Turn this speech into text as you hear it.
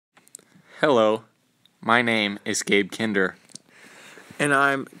Hello, my name is Gabe Kinder. And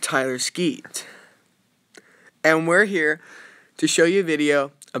I'm Tyler Skeet. And we're here to show you a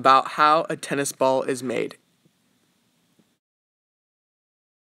video about how a tennis ball is made.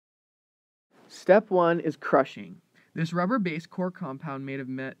 Step 1 is crushing. This rubber-based core compound made of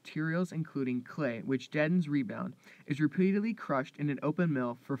materials including clay, which deadens rebound, is repeatedly crushed in an open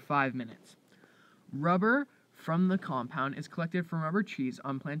mill for 5 minutes. Rubber from the compound is collected from rubber trees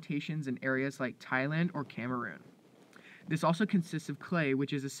on plantations in areas like Thailand or Cameroon. This also consists of clay,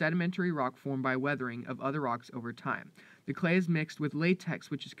 which is a sedimentary rock formed by weathering of other rocks over time. The clay is mixed with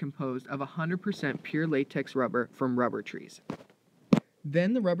latex, which is composed of 100% pure latex rubber from rubber trees.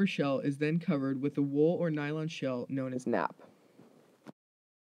 Then the rubber shell is then covered with a wool or nylon shell known as nap.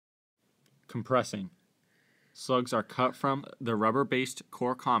 Compressing. Slugs are cut from the rubber-based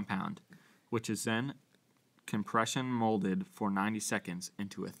core compound, which is then compression molded for 90 seconds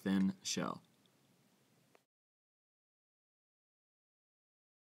into a thin shell.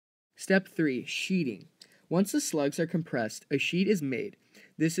 Step 3, sheeting. Once the slugs are compressed, a sheet is made.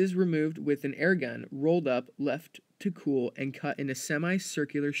 This is removed with an air gun, rolled up, left to cool, and cut into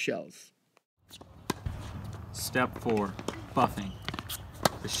semicircular shells. Step 4, buffing.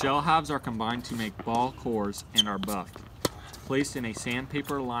 The shell halves are combined to make ball cores and are buffed, placed in a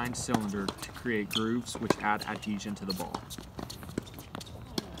sandpaper-lined cylinder to create grooves which add adhesion to the ball.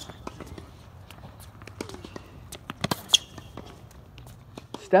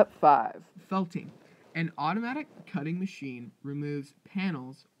 Step 5, felting. An automatic cutting machine removes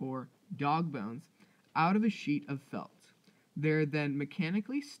panels or dog bones out of a sheet of felt. They're then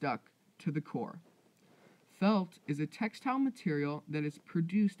mechanically stuck to the core. Felt is a textile material that is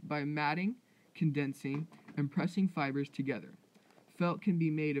produced by matting, condensing, and pressing fibers together. Felt can be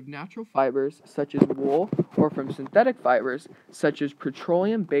made of natural fibers such as wool or from synthetic fibers such as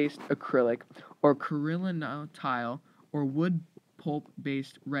petroleum-based acrylic or acrylonitrile or wood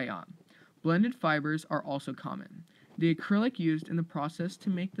pulp-based rayon. Blended fibers are also common. The acrylic used in the process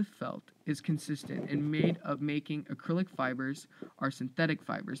to make the felt is consistent and made of making acrylic fibers are synthetic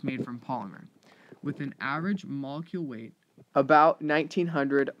fibers made from polymer, with an average molecule weight about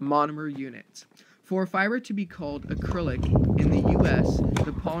 1900 monomer units. For a fiber to be called acrylic in the U.S.,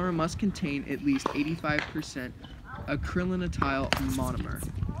 the polymer must contain at least 85% acrylonitrile monomer.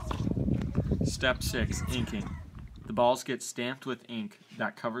 Step 6, inking. The balls get stamped with ink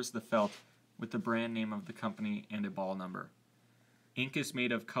that covers the felt with the brand name of the company and a ball number. Ink is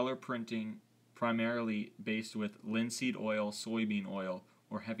made of color printing, primarily based with linseed oil, soybean oil,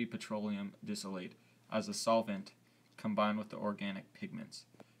 or heavy petroleum distillate as a solvent combined with the organic pigments.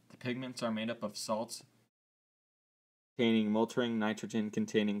 The pigments are made up of salts containing motoring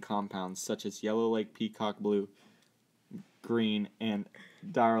nitrogen-containing compounds such as yellow lake peacock blue, green, and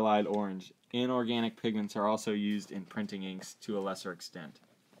diarylide orange. Inorganic pigments are also used in printing inks to a lesser extent.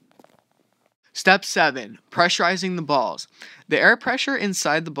 Step 7, pressurizing the balls. The air pressure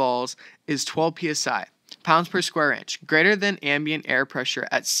inside the balls is 12 psi, pounds per square inch, greater than ambient air pressure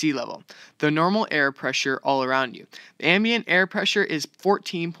at sea level, the normal air pressure all around you. The ambient air pressure is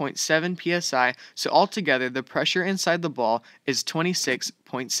 14.7 psi, so altogether the pressure inside the ball is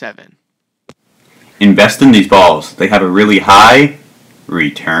 26.7. Invest in these balls. They have a really high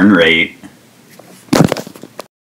return rate.